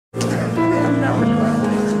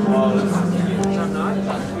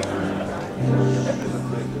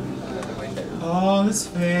is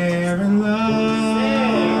fair in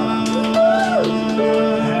love.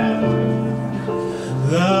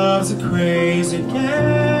 Love's a crazy game.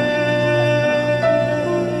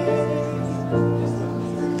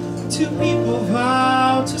 Two people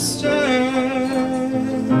vow to stay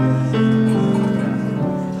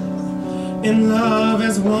in love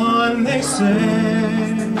as one, they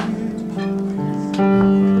say.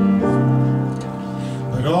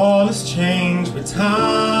 But all has changed with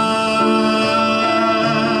time.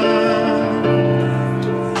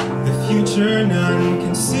 The future none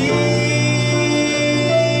can see.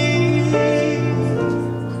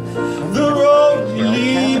 The road we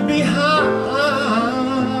leave behind.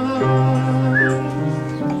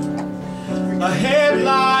 Ahead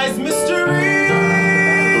lies mystery.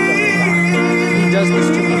 He does this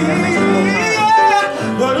to me. That makes me feel tired.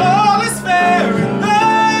 But all is fair in love.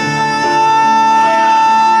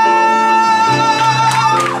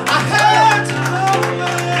 I had to know.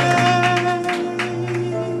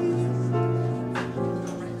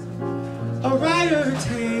 A writer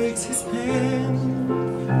takes his pen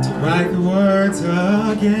to write the words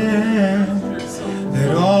again,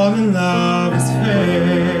 that all in love is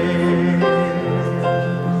fair.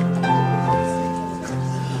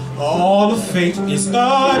 All of fate is a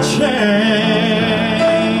chance.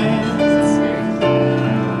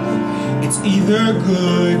 It's either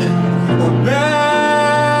good or bad.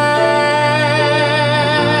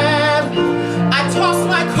 I toss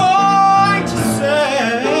my coin to say,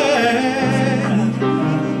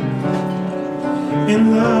 in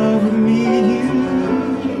love with me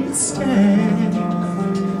you stay.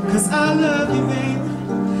 'Cause I love you, baby.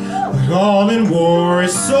 But all in war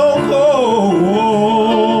is so cold.